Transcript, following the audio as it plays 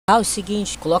O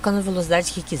seguinte, coloca na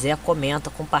velocidade que quiser, comenta,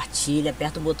 compartilha,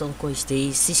 aperta o botão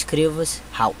gostei, se inscreva-se.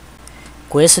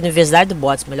 Conheça a Universidade do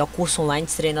Bots, melhor curso online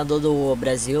de treinador do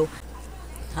Brasil.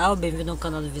 Bem-vindo ao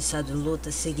canal do Viciado em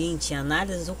Luta. Seguinte,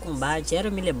 análise do combate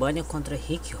Jerome Lebanner contra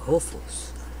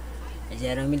Roufus.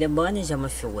 Jerome Lebanner já é uma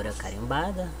figura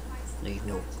carimbada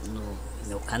no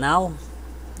meu canal.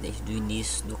 Desde o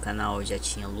início do canal já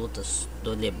tinha lutas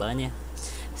do Lebanner.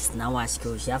 Não, acho que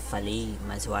eu já falei,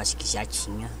 mas eu acho que já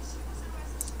tinha.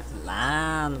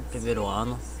 Lá no primeiro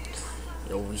ano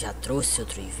eu já trouxe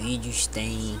outros vídeos.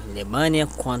 Tem Lebanner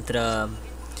contra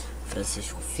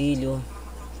Francisco Filho.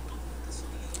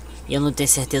 E eu não tenho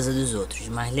certeza dos outros,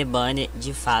 mas Lebanner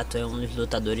de fato é um dos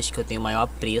lutadores que eu tenho maior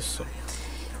apreço.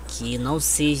 Que não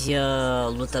seja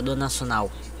lutador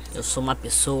nacional. Eu sou uma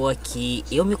pessoa que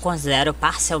eu me considero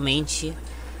parcialmente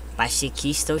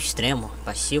pachequista ao extremo.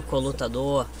 Pacheco é o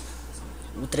lutador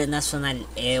ultranacional,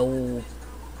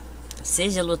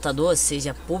 seja lutador,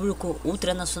 seja público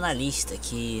ultranacionalista,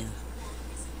 que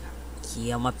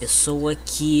é uma pessoa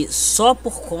que só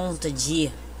por conta de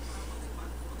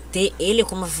ter ele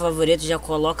como favorito já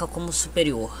coloca como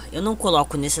superior. Eu não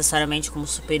coloco necessariamente como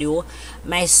superior,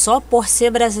 mas só por ser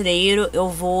brasileiro eu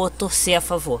vou torcer a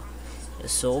favor. Eu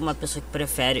sou uma pessoa que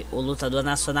prefere o lutador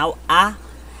nacional a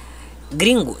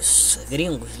gringos,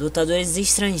 lutadores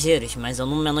estrangeiros, mas eu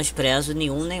não menosprezo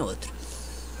nenhum nem outro.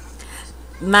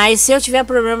 Mas se eu tiver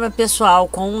problema pessoal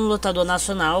com um lutador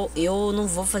nacional, eu não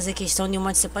vou fazer questão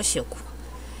nenhuma de ser pacheco.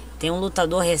 Tem um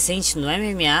lutador recente no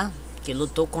MMA que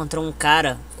lutou contra um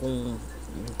cara com um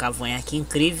cavanhaque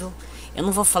incrível. Eu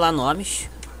não vou falar nomes.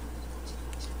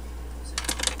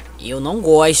 Eu não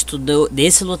gosto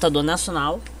desse lutador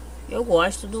nacional. Eu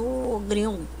gosto do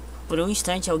gringo. Por um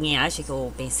instante alguém acha que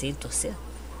eu pensei em torcer?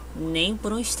 Nem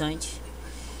por um instante.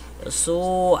 Eu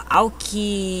sou, ao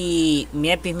que me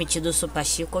é permitido, eu sou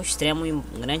pacheco ao extremo em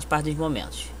grande parte dos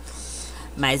momentos.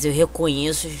 Mas eu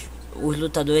reconheço os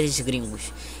lutadores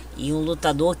gringos. E um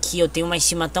lutador que eu tenho uma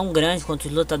estima tão grande quanto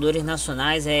os lutadores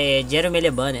nacionais é Jerome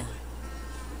Lebanner.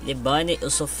 Lebanner, eu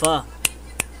sou fã.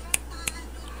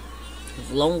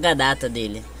 Longa data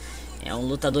dele. É um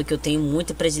lutador que eu tenho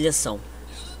muita predileção.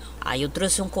 Aí eu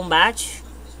trouxe um combate,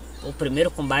 o primeiro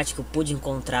combate que eu pude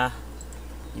encontrar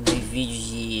em meus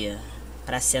vídeos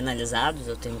para ser analisados.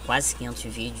 Eu tenho quase 500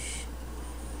 vídeos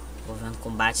envolvendo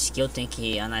combates que eu tenho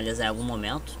que analisar em algum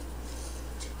momento.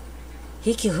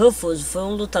 Roufus foi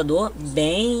um lutador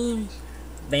bem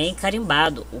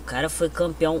carimbado. O cara foi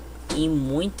campeão em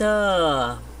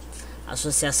muita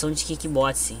associação de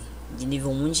kickboxing de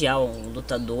nível mundial. Um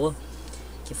lutador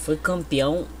que foi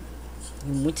campeão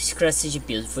em muitas classes de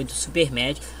peso. Foi do super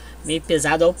médio, meio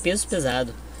pesado ao peso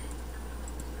pesado.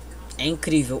 É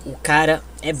incrível, o cara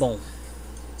é bom.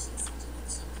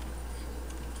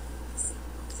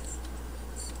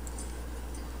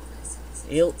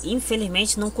 Eu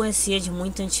infelizmente não conhecia de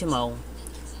muito antemão.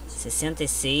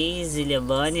 66 e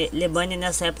Lebanner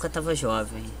nessa época estava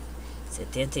jovem.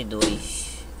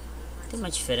 72. Tem uma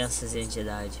diferença de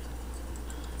idade.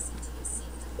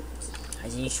 A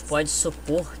gente pode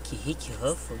supor que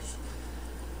Roufus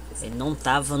ele não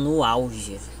estava no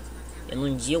auge. Eu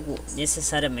não digo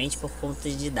necessariamente por conta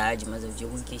de idade, mas eu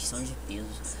digo em questão de peso.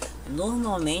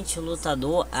 Normalmente o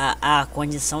lutador, a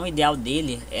condição ideal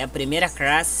dele é a primeira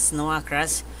classe, se não a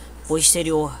classe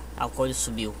posterior ao qual ele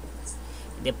subiu.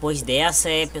 Depois dessa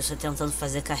é a pessoa tentando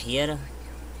fazer carreira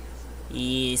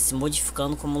e se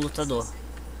modificando como lutador.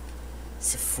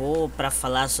 Se for para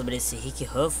falar sobre esse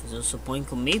Roufus, eu suponho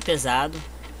que o meio pesado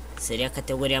seria a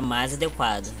categoria mais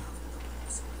adequada.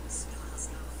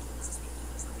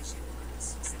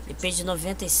 Depois de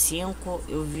 95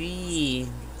 eu vi...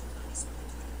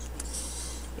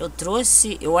 Eu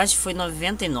trouxe, eu acho que foi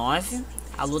 99,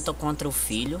 a luta contra o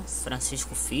Filho,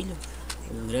 Francisco Filho,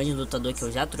 um grande lutador que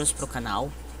eu já trouxe pro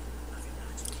canal.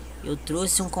 Eu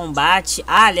trouxe um combate,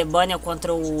 Lebanner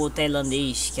contra o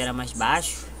tailandês, que era mais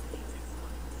baixo.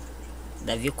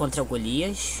 Davi contra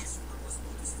Golias.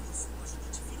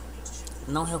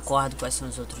 Não recordo quais são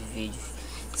os outros vídeos.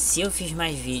 Se eu fiz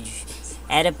mais vídeos,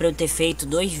 era para eu ter feito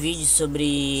 2 vídeos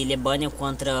sobre Lebanner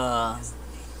contra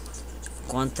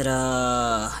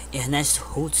Ernesto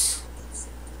Roufus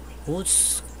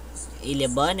e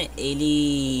Lebanner.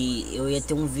 Eu ia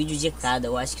ter um vídeo de cada.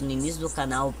 Eu acho que no início do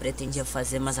canal eu pretendia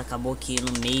fazer, mas acabou que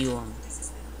no meio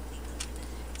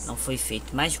não foi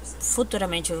feito. Mas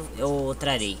futuramente eu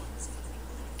trarei.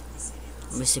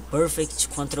 Esse Perfect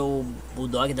contra o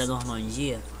Bulldog da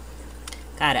Normandia.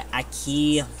 Cara,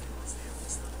 aqui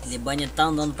Lebanner tá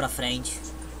andando pra frente,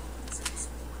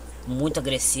 muito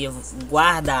agressivo,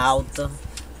 guarda alta.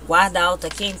 Guarda alta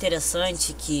aqui é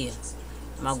interessante que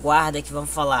uma guarda que, vamos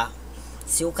falar,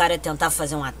 se o cara tentar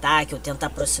fazer um ataque ou tentar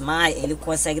aproximar, ele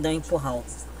consegue dar um empurrão.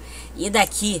 E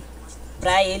daqui,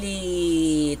 pra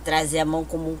ele trazer a mão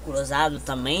como um cruzado,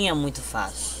 também é muito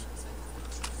fácil.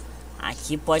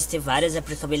 Aqui pode ter várias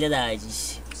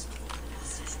aplicabilidades.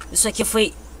 Isso aqui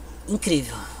foi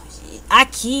incrível.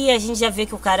 Aqui a gente já vê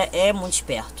que o cara é muito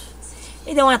esperto.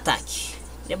 Ele deu um ataque.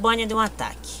 Lebanner deu um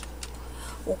ataque.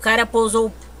 O cara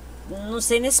pousou, não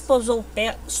sei nem se pousou o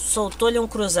pé, soltou-lhe um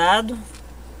cruzado.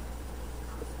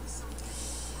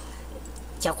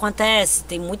 O que acontece?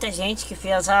 Tem muita gente que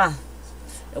pensa,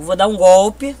 eu vou dar um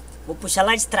golpe, vou puxar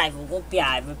lá de trás, vou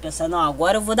golpear. Vai pensar, não,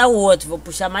 agora eu vou dar o outro, vou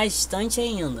puxar mais distante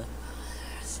ainda.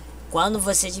 Quando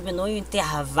você diminui o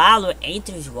intervalo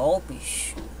entre os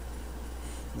golpes,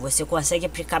 você consegue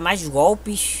aplicar mais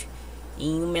golpes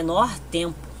em um menor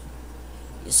tempo.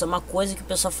 Isso é uma coisa que o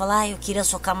pessoal fala, eu queria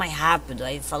socar mais rápido.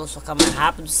 Aí fala socar mais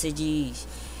rápido, você diz,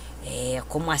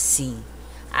 como assim?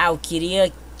 Eu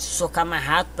queria socar mais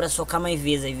rápido para socar mais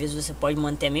vezes. Às vezes você pode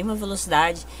manter a mesma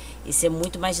velocidade e ser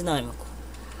muito mais dinâmico.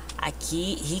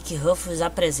 Aqui, Rick e Roufus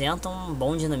apresentam um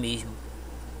bom dinamismo.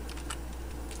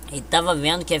 Ele tava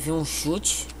vendo que havia um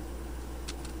chute.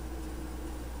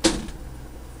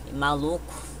 E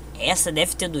maluco, essa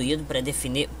deve ter doído para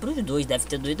definir. Pros dois, deve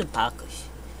ter doído pacas.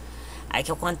 Aí o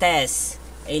que acontece?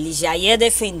 Ele já ia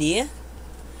defender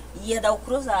e ia dar o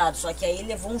cruzado. Só que aí ele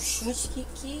levou um chute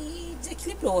que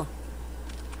desequilibrou.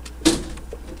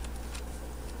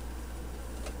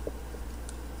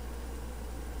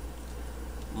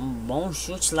 Um bom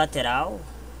chute lateral.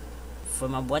 Foi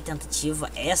uma boa tentativa.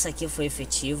 Essa aqui foi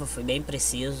efetiva, foi bem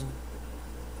preciso.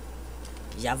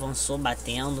 Já avançou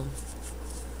batendo.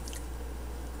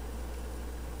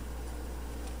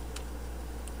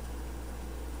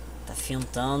 Tá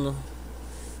fintando.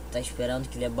 Tá esperando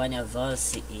que Lebanner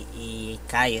avance e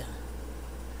caia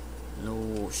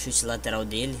no chute lateral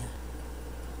dele.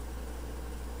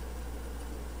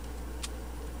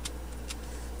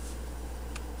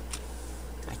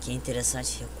 Aqui é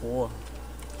interessante, recuo.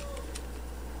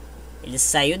 Ele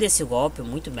saiu desse golpe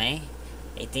muito bem.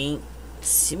 Ele tem,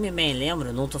 se me bem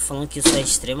lembro, não tô falando que isso é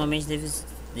extremamente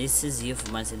decisivo,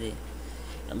 mas ele,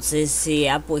 eu não sei se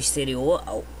a posterior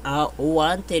ou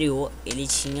a anterior ele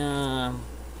tinha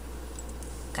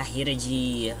carreira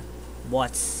de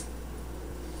bots.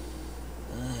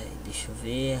 Deixa eu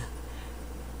ver.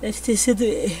 Deve ter sido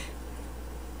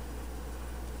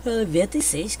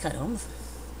 96, caramba.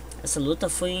 Essa luta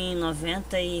foi em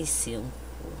 95.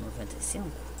 95?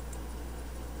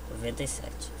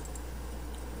 97.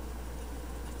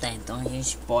 Tá, então a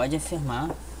gente pode afirmar.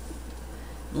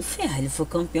 No ferro, ele foi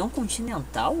campeão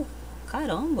continental?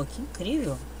 Caramba, que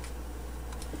incrível.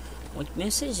 Muito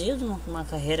bem sucedido numa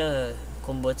carreira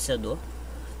como boxeador.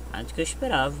 Mais do que eu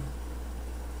esperava.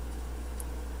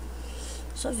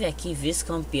 Só ver aqui,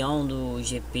 vice-campeão do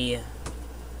GP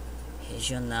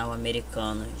regional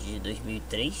americano de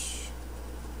 2003.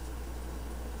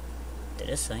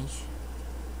 Interessante.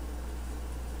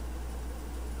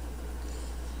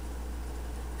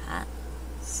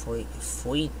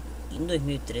 Foi em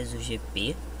 2013 o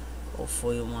GP ou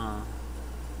foi uma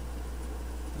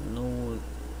no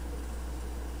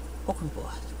pouco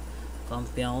importa.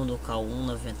 Campeão do K1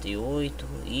 98,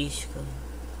 isca.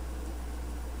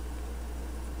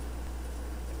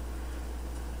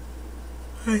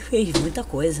 Fez muita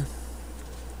coisa.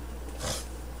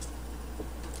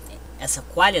 Essa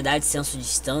qualidade, senso de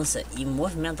distância e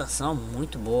movimentação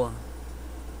muito boa.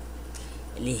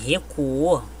 Ele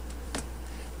recuou.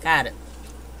 Cara,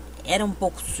 era um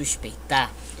pouco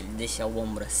suspeitar ele deixar o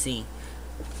ombro assim.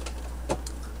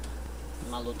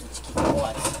 Uma luta de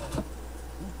kickboxing.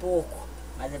 Um pouco.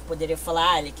 Mas ele poderia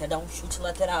falar, ele quer dar um chute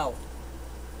lateral.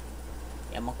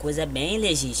 É uma coisa bem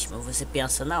legítima. Você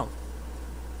pensa, não.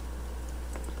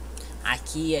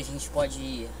 Aqui a gente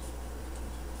pode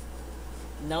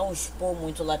não expor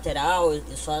muito lateral e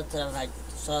só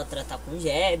tratar com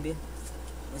jab.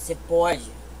 Você pode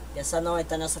pensar, não, ele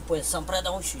tá nessa posição para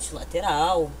dar um chute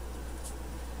lateral.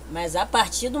 Mas a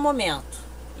partir do momento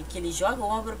em que ele joga o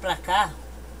ombro para cá,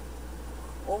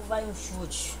 ou vai um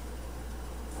chute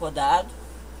rodado,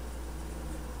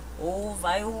 ou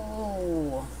vai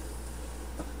um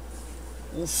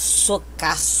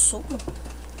socaço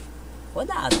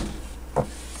rodado.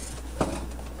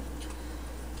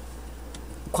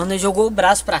 Quando ele jogou o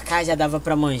braço pra cá, já dava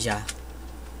pra manjar.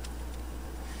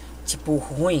 Tipo,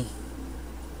 ruim.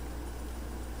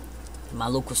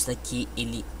 Maluco, isso daqui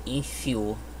ele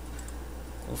enfiou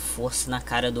com força na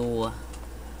cara do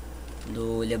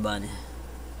Lebanner.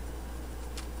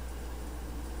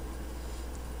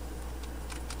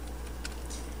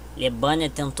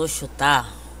 Lebanner tentou chutar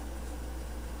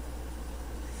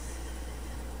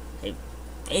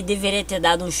Ele deveria ter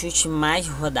dado um chute mais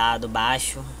rodado,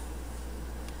 baixo.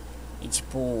 E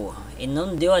tipo, ele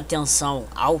não deu atenção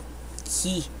ao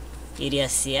que iria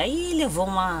ser. Aí ele levou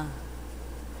uma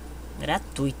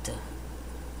gratuita.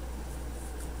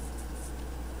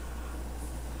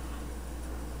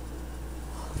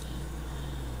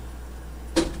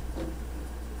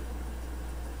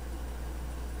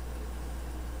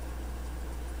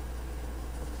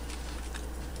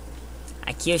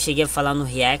 Aqui eu cheguei a falar no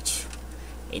react.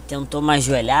 Ele tentou uma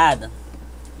joelhada,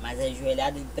 mas a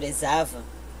joelhada ele prezava.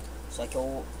 Só que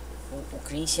o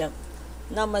Christian...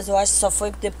 Não, mas eu acho que só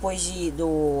foi depois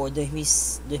do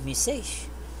 2006.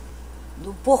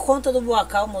 Por conta do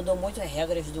Boacal mudou muito as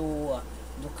regras do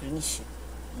Christian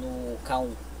no K1.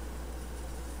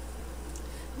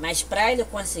 Mas pra ele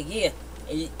conseguir,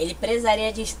 ele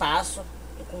prezaria de espaço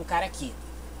com o cara aqui.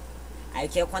 Aí o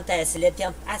que acontece? Ele ia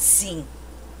tentar assim.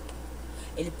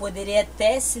 Ele poderia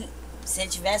até, se ele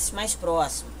tivesse mais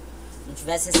próximo, não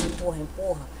tivesse esse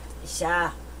empurra,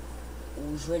 deixar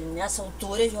o joelho nessa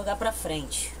altura e jogar pra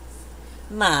frente.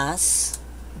 Mas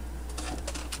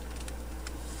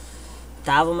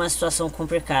tava uma situação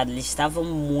complicada, eles estavam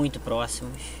muito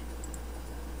próximos.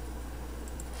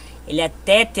 Ele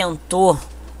até tentou,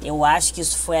 eu acho que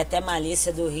isso foi até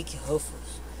malícia do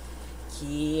Roufus,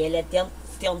 que ele até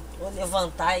tentou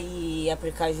levantar e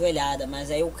aplicar a joelhada, mas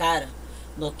aí o cara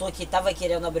notou que tava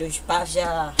querendo abrir o espaço,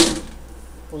 já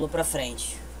pulou pra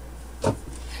frente.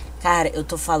 Cara, eu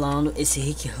tô falando, esse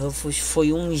Roufus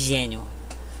foi um gênio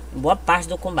em boa parte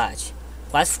do combate.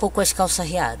 Quase ficou com as calças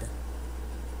riadas.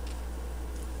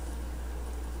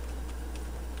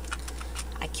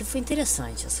 Aqui foi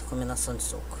interessante essa combinação de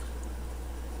soco.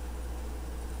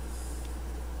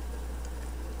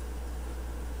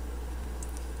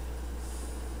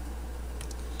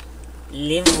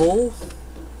 Levou.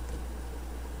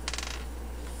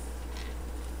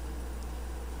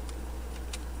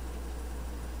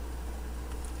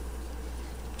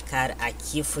 Cara,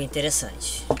 aqui foi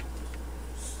interessante.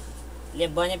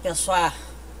 Lebanner pensou,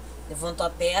 levantou a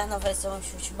perna, vai ser um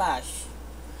chute baixo.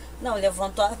 Não,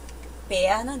 levantou a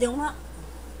perna, deu uma...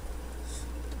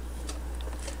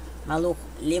 Maluco,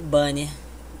 Lebanner,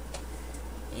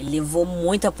 ele levou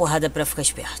muita porrada pra ficar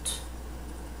esperto.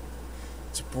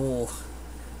 Tipo...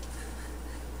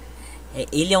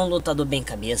 ele é um lutador bem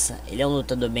cabeça, ele é um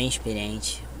lutador bem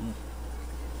experiente.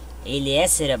 Ele é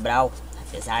cerebral,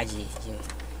 apesar de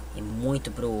ir muito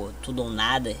pro tudo ou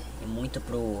nada, e muito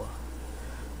pro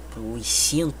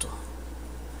instinto,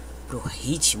 pro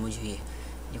ritmo de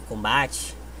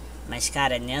combate. Mas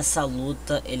cara, nessa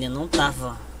luta ele não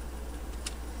tava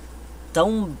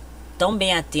tão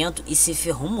bem atento e se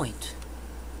ferrou muito.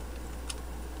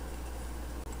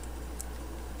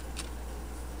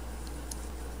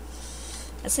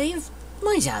 Essa aí é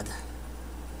manjada.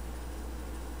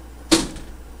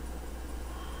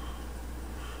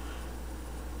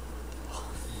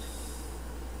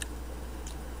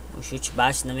 Um chute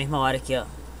baixo na mesma hora aqui, ó.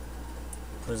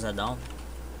 Cruzadão.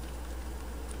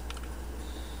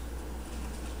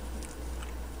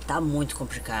 Tá muito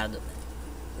complicado.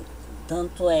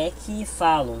 Tanto é que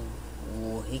falam,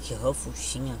 o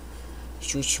Roufus tinha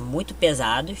chutes muito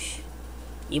pesados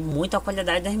e muita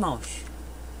qualidade das mãos.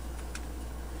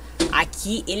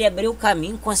 Aqui ele abriu o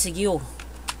caminho, conseguiu,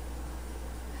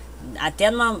 até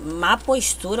numa má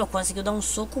postura, conseguiu dar um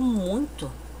soco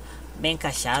muito bem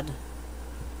encaixado.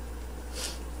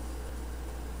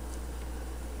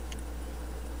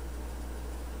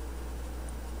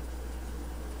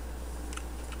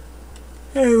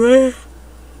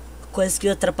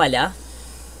 Conseguiu atrapalhar.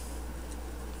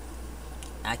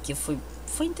 Aqui foi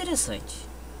interessante.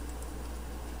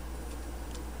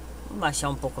 Vou baixar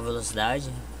um pouco a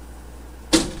velocidade.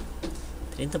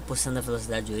 30% da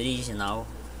velocidade original.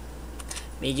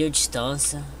 Mediu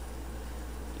distância.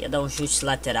 Ia dar um chute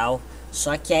lateral.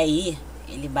 Só que aí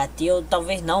ele bateu,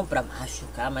 talvez não pra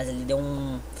machucar, mas ele deu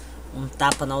um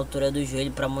tapa na altura do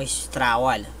joelho pra mostrar,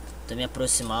 olha, tô me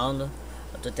aproximando.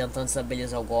 Eu tô tentando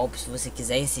estabilizar o golpe. Se você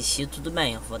quiser insistir, tudo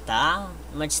bem. Eu vou estar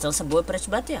uma distância boa pra te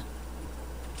bater.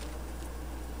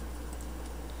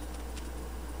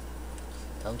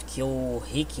 Tanto que o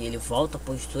Rick, ele volta a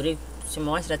postura e se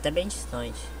mostra até bem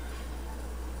distante.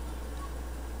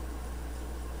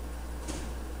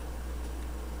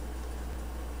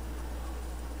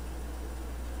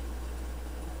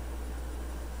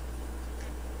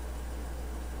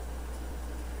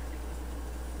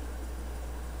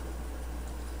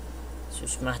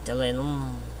 Os martelos aí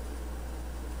não...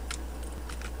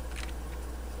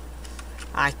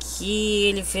 Aqui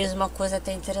ele fez uma coisa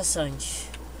até interessante.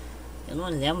 Eu não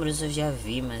lembro se eu já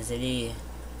vi, mas ele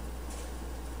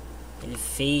Ele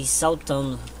fez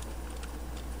saltando.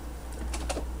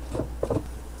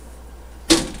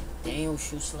 Tem o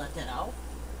chute lateral.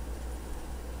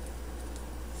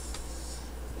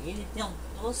 Ele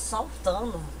tentou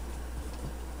saltando.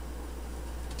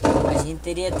 A gente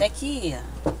teria até que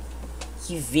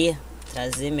ver,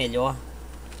 trazer melhor.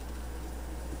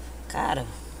 Cara,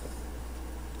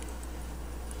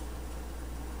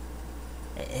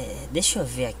 deixa eu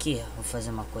ver aqui. Vou fazer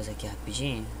uma coisa aqui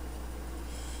rapidinho.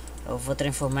 Eu vou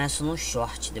transformar isso num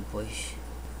short depois.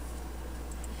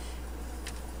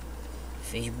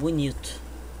 Fez bonito.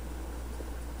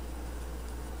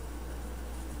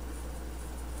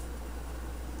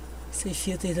 Sem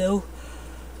fita então.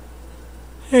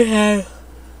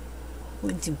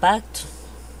 Muito impacto.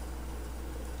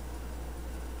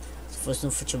 Se fosse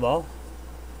no futebol.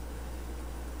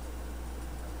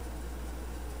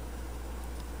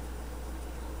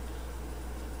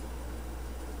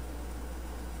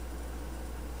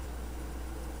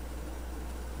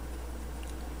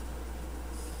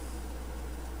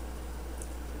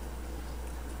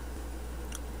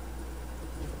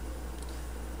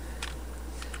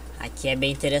 Aqui é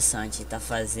bem interessante, tá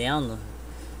fazendo,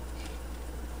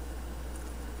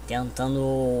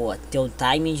 tentando ter o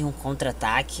timing de um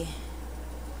contra-ataque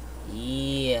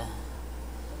e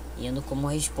indo como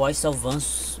resposta ao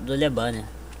avanço do Lebanner.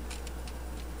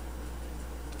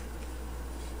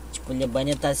 Tipo, o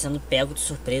Lebanner tá sendo pego de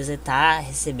surpresa e tá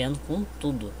recebendo com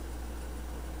tudo.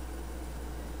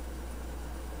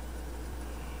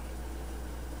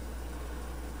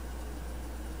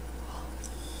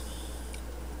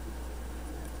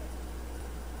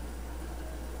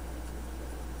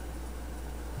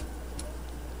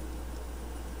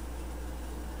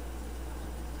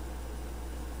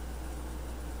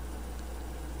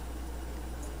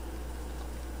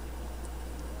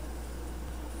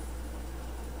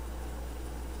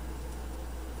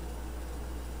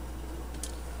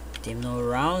 Terminou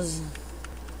o round.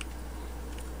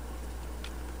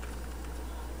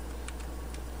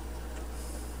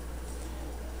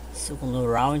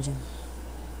 Segundo round.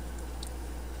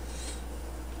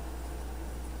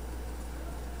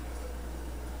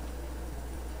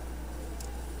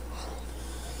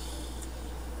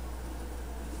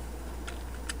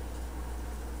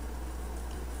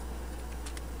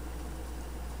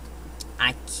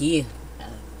 Aqui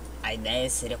a ideia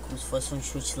seria como se fosse um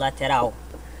chute lateral.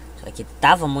 Só que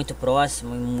tava muito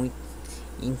próximo e muito,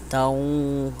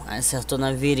 então acertou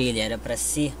na virilha. Era pra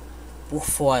ser por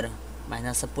fora, mas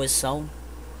nessa posição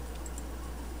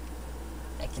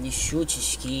é aqueles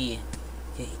chutes que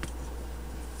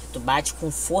tu bate com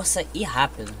força e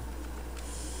rápido.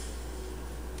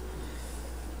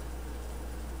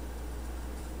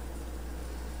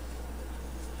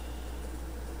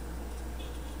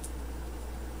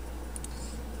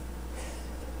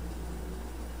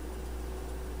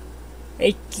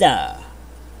 Eita!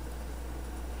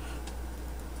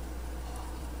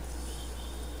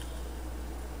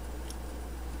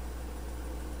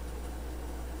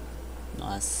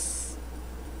 Nossa.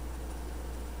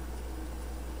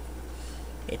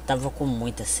 Ele tava com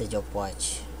muita sede ao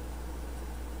pote,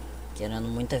 querendo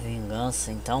muita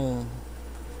vingança, então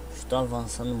estou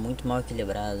avançando muito mal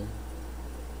equilibrado.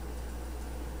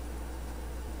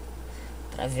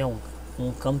 Pra ver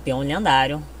um campeão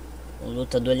lendário, um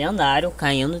lutador lendário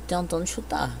caindo e tentando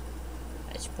chutar.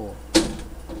 É tipo,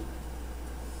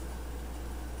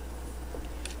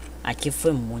 aqui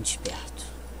foi muito esperto.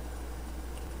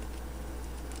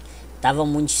 Tava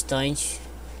muito distante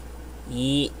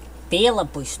e pela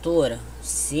postura,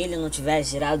 se ele não tivesse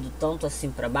girado tanto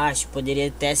assim para baixo, poderia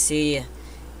até ser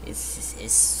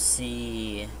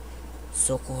esse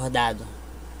soco rodado.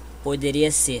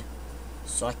 Poderia ser.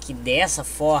 Só que dessa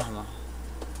forma,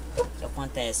 o que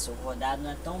acontece? O rodado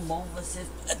não é tão bom você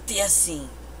ter assim.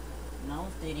 Não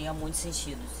teria muito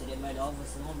sentido. Seria melhor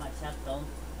você não baixar tanto,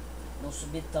 não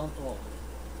subir tanto o ombro.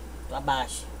 Tu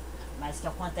abaixa. Mas o que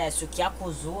acontece? O que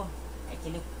acusou é que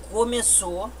ele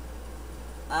começou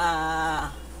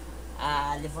a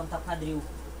levantar quadril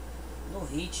no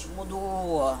ritmo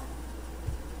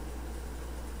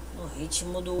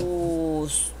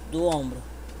do ombro.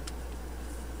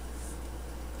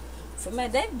 Foi uma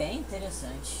ideia bem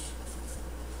interessante.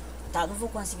 Tá, não vou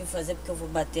conseguir fazer porque eu vou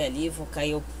bater ali e vou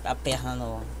cair a perna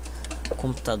no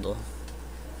computador.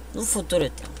 No futuro eu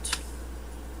tento.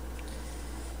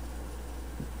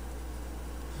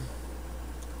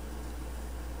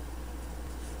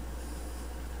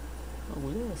 Que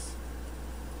bagulho é esse?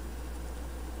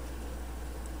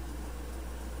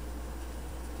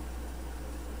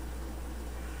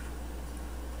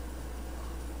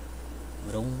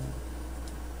 Brum.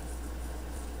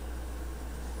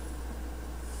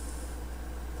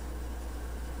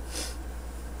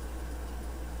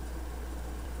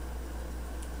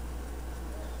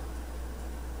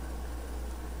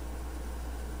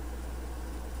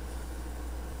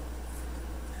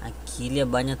 Aqui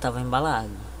Lebanner tava embalado.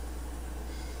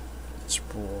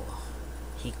 Tipo,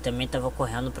 Rick também tava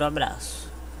correndo pro abraço.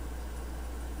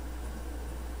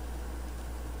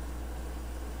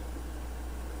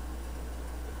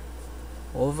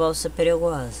 Ou valsa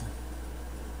perigosa.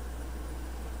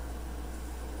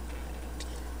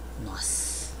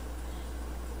 Nossa.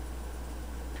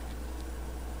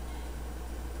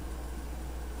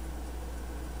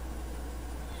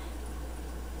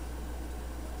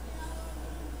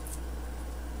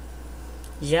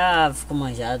 Já ficou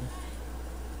manjado.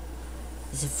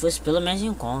 Se fosse pelo menos de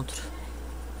encontro.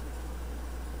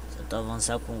 Se eu tô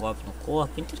avançando com um golpe no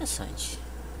corpo, interessante.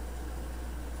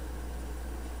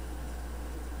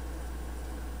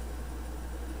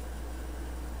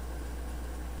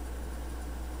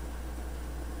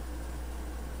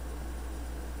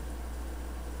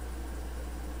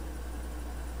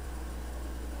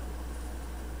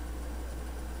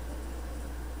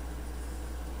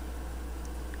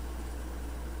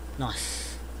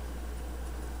 Nossa.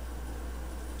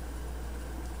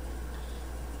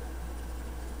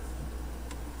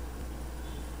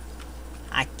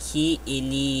 Aqui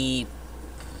ele...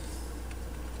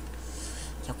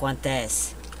 O que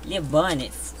acontece?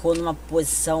 Lebanner ficou numa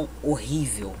posição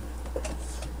horrível.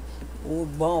 O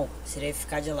bom seria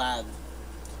ficar de lado.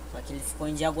 Só que ele ficou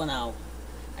em diagonal.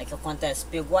 Aí o que acontece?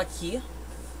 Pegou aqui.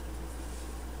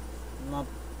 Uma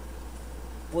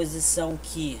posição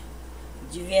que...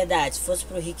 De verdade, se fosse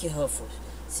pro Rick Roufus,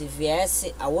 se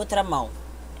viesse a outra mão,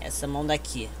 essa mão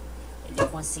daqui, ele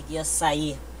conseguia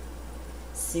sair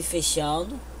se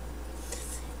fechando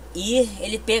e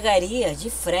ele pegaria de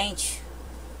frente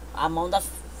a mão da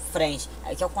frente.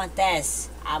 Aí o que acontece?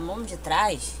 A mão de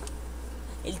trás,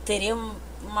 ele teria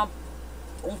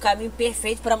um caminho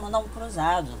perfeito para mandar um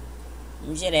cruzado,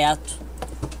 um direto.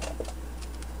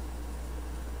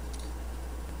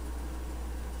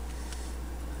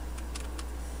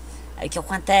 Aí o que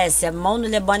acontece? A mão do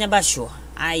Lebanner abaixou.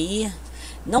 Aí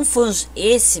não foi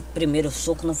esse primeiro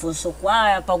soco, não foi um soco,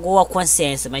 apagou a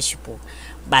consciência, mas tipo,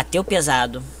 bateu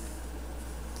pesado,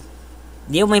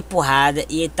 deu uma empurrada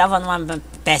e ele tava numa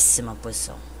péssima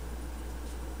posição.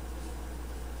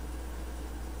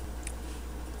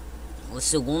 O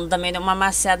segundo também deu uma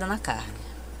maciada na carne.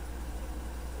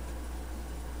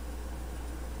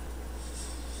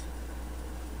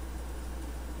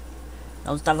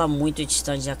 Não estava muito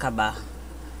distante de acabar.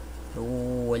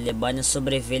 O Lebanner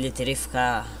sobreviver, ele teria que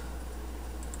ficar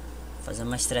fazer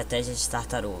uma estratégia de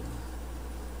tartaruga.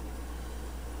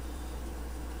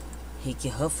 Rick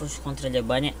Roufus contra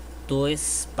Lebanner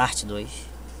 2, parte 2.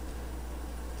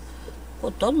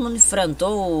 Pô, todo mundo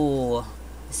enfrentou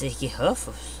esse Rick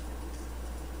Roufus.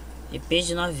 EP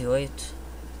de 98.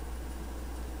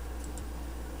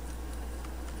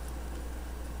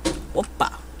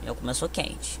 Opa, já começou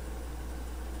quente.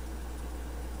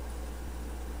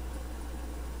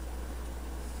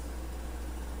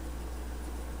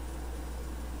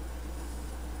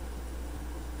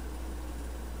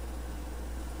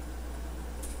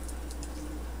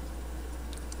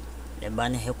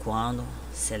 Lebanner recuando,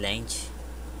 excelente.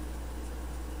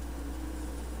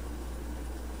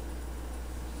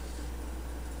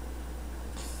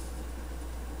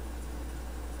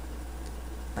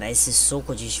 Para esses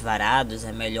socos desvarados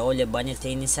é melhor o Lebanner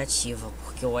ter iniciativa,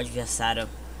 porque o adversário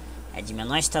é de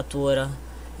menor estatura,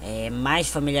 é mais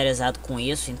familiarizado com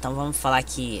isso, então vamos falar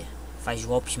que faz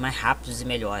golpes mais rápidos e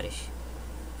melhores.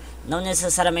 Não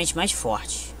necessariamente mais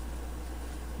fortes,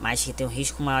 mas que tem um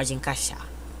risco maior de encaixar.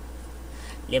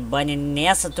 Lebanner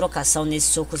nessa trocação,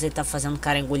 nesses socos, ele tá fazendo o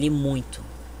cara engolir muito.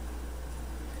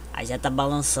 Aí já tá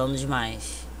balançando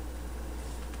demais.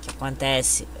 O que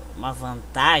acontece? Uma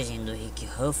vantagem do Rick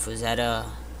Roufus era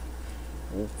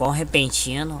o quão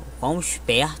repentino, o quão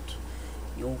esperto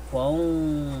e o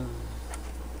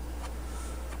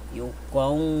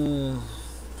quão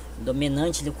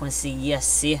dominante ele conseguia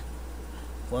ser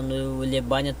quando o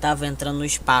Lebanner tava entrando no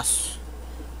espaço.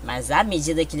 Mas à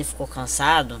medida que ele ficou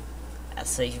cansado,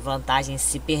 essas vantagens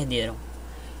se perderam.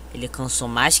 Ele cansou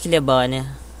mais que Lebanner.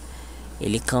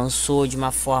 Ele cansou de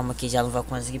uma forma que já não vai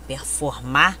conseguir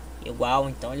performar igual,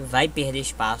 então ele vai perder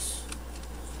espaço.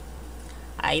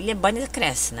 Aí Lebanner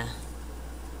cresce, né?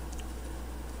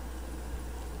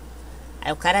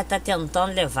 Aí o cara tá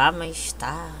tentando levar, mas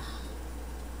tá...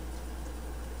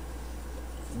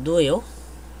 Doeu.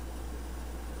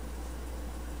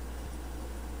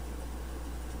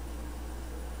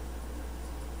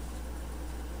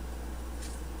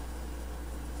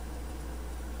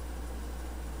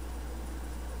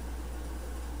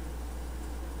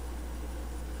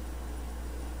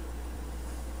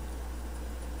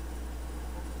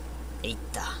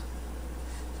 Eita.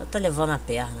 Só tá levando a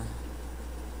perna.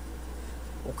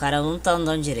 O cara não tá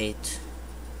andando direito.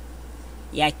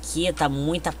 E aqui tá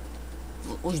muita...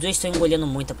 Os dois estão engolindo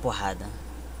muita porrada.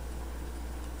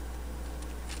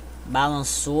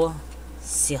 Balançou.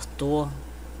 Acertou.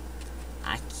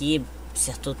 Aqui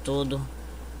acertou tudo.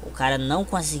 O cara não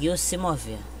conseguiu se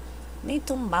mover. Nem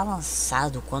tão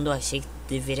balançado quando eu achei que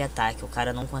deveria estar. Que o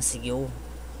cara não conseguiu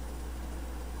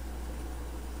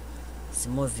se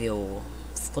moveu.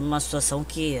 Ficou numa situação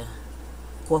que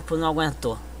o corpo não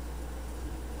aguentou.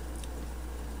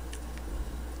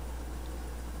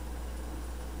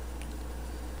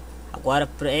 Agora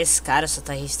pra esse cara só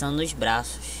tá restando os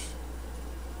braços.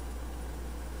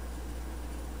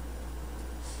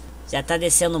 Já tá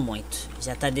descendo muito.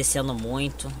 Já tá descendo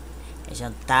muito.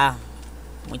 Já tá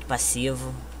muito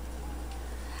passivo.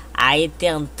 Aí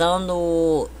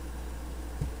tentando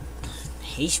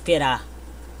respirar.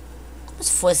 Como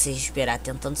se fosse respirar.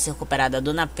 Tentando se recuperar da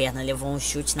dor na perna. Levou um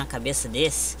chute na cabeça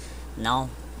desse. Não.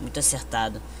 Muito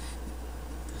acertado.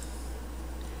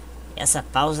 Essa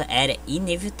pausa era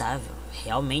inevitável.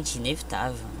 Realmente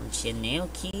inevitável. Não tinha nem o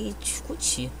que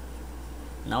discutir.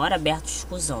 Não era aberto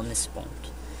discussão nesse ponto.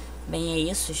 Bem, é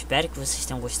isso. Espero que vocês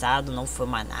tenham gostado. Não foi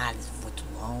uma análise muito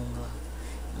longa.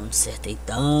 Não dissertei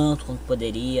tanto quanto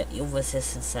poderia. Eu vou ser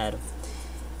sincero.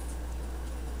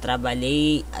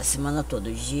 Trabalhei a semana toda.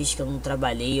 Os dias que eu não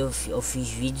trabalhei, eu fiz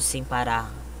vídeo sem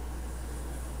parar.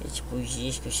 E, tipo, os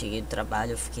dias que eu cheguei do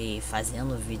trabalho, eu fiquei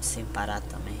fazendo vídeo sem parar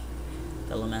também.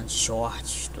 Pelo menos short,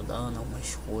 estudando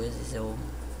algumas coisas. Eu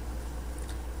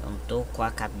não tô com a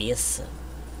cabeça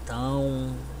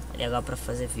tão legal pra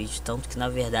fazer vídeo. Tanto que na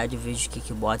verdade eu vejo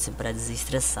kickboxing pra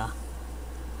desestressar.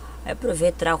 Aí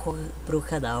aproveito e trago pro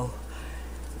canal.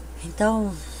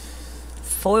 Então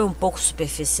foi um pouco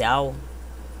superficial.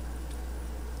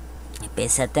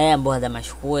 Pensei até em abordar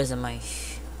mais coisa,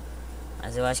 mas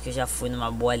eu acho que eu já fui numa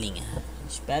boa linha.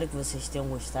 Espero que vocês tenham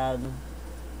gostado.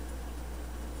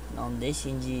 Não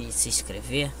deixem de se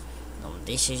inscrever. Não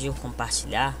deixem de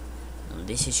compartilhar. Não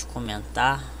deixem de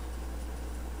comentar.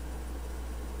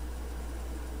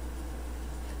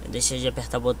 Não deixem de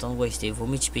apertar o botão gostei. Vou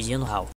me despedindo, Raul.